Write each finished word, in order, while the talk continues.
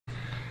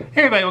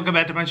Hey everybody, welcome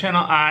back to my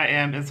channel. I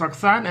am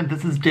Roxanne and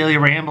this is Daily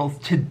Rambles.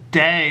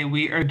 Today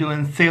we are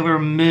doing Sailor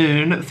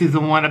Moon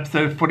Season 1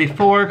 Episode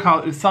 44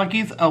 called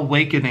Usagi's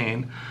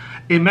Awakening.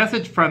 A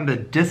message from the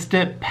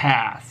distant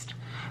past.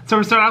 So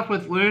we start off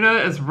with Luna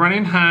is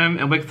running home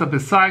and wakes up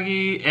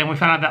Usagi, and we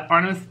find out that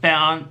Artemis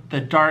found the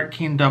Dark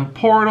Kingdom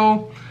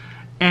portal,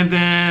 and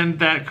then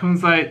that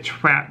Kunzite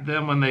trapped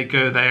them when they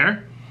go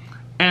there.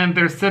 And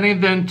they're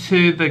sending them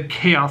to the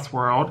Chaos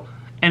World,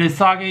 and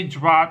Usagi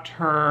dropped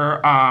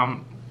her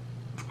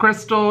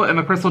crystal, and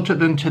the crystal took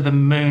them to the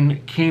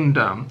Moon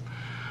Kingdom,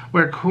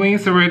 where Queen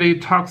Serenity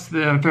talks to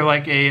them through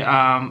like a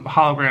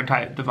hologram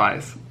type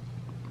device.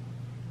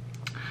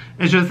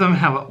 It shows them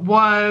how it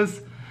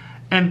was,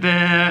 and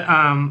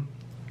then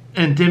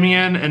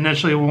Endymion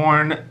initially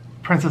warned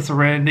Princess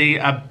Serenity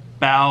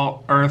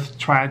about Earth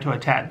trying to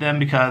attack them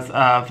because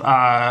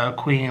of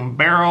Queen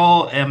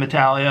Beryl and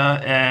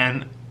Metalia,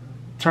 and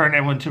turn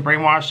everyone to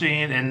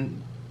brainwashing,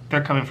 and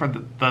they're coming for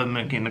the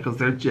Moon Kingdom because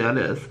they're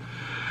jealous.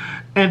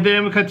 And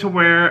then we cut to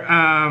where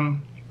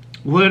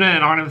Luna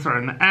and Artemis are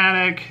in the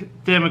attic.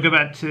 Then we go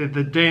back to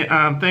the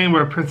thing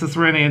where Princess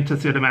Serenity and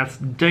Tetsuya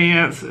Damask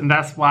dance, and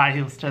that's why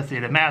he was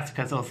Tetsuya Damask,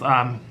 because it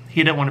was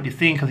he didn't want to be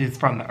seen because he's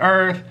from the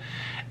Earth,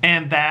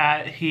 and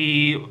that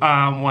he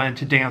wanted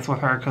to dance with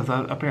her because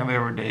apparently they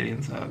were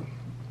dating. So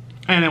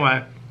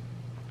anyway,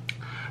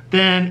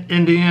 then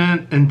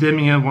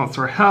Endymion wants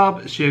her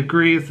help. She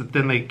agrees,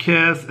 then they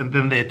kiss, and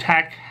then the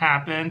attack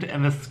happened,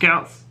 and the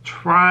scouts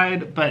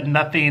tried, but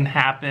nothing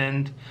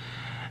happened.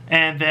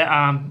 And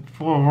the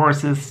four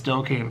horses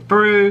still came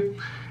through,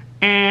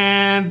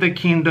 and the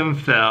kingdom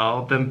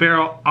fell. Then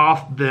Beryl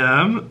off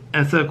them,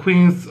 and so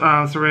Queen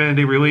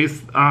Serenity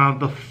released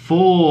the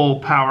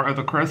full power of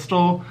the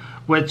crystal,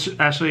 which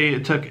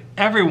actually took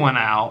everyone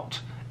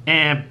out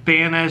and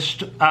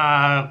banished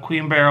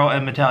Queen Beryl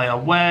and Metalia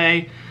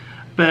away.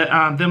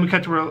 But then we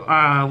cut to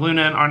where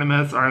Luna and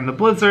Artemis are in the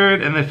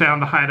blizzard, and they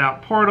found the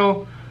hideout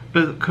portal,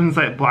 but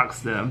Kunzite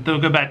blocks them. Then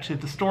we'll go back to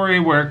the story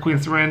where Queen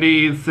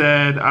Serenity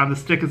said the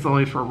stick is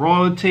only for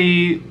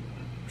royalty,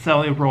 so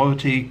only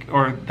royalty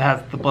or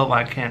has the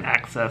bloodline can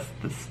access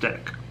the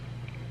stick.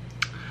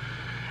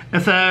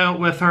 And so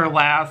with her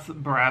last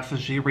breath,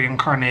 she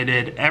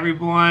reincarnated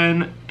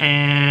everyone,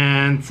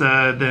 and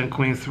so then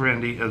Queen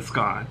Serenity is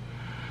gone.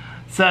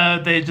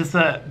 So they just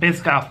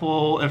basically got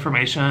full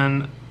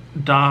information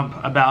dump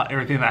about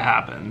everything that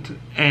happened,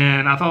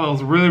 and I thought that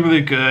was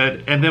really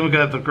good. And then we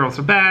got the girls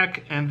are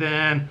back, and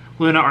then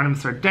Luna and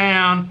Artemis are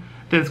down.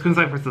 Then it's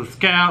Kunzite versus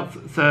Scouts,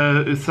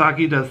 so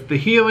Usagi does the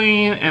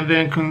healing, and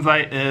then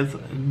Kunzite is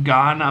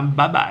gone.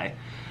 Bye bye.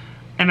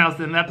 And that was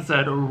the end of the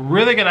episode. A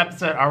really good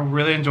episode. I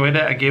really enjoyed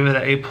it. I gave it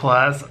an A+.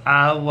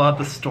 I love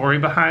the story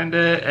behind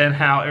it and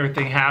how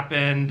everything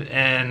happened,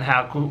 and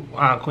how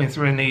Queen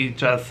Serenity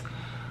just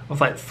was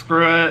like,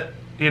 screw it,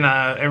 you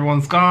know,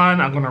 everyone's gone,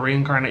 I'm going to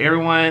reincarnate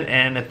everyone,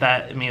 and if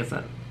that means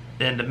the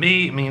end of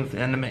me, it means the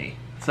end of me.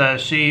 So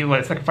she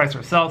would sacrifice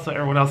herself so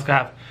everyone else could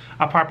have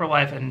a proper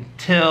life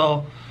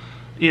until,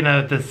 you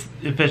know, this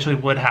eventually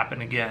would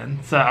happen again.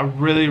 So I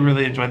really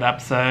enjoyed the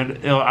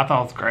episode. I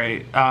thought it was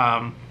great.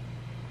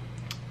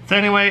 So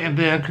anyway, and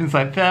then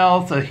Kunzite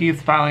fell, so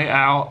he's finally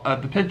out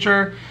of the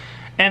picture.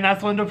 And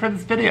that's what I'm doing for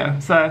this video.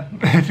 So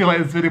if you like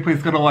this video,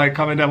 please go to like,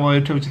 comment down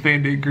below, tell what you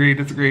think, do you agree,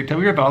 disagree, tell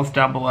me your thoughts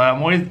down below.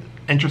 I'm always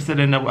interested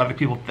in what other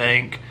people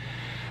think,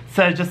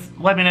 so just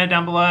let me know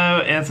down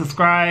below, and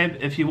subscribe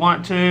if you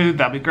want to.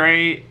 That'd be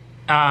great.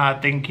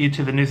 Thank you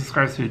to the new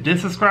subscribers who did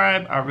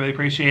subscribe. I really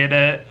appreciate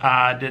it.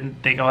 I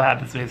didn't think I would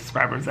have this many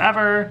subscribers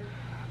ever,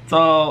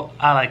 so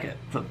I like it,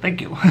 so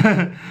thank you.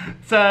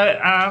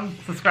 So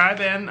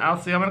subscribe, and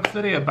I'll see you on my next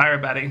video. Bye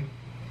everybody.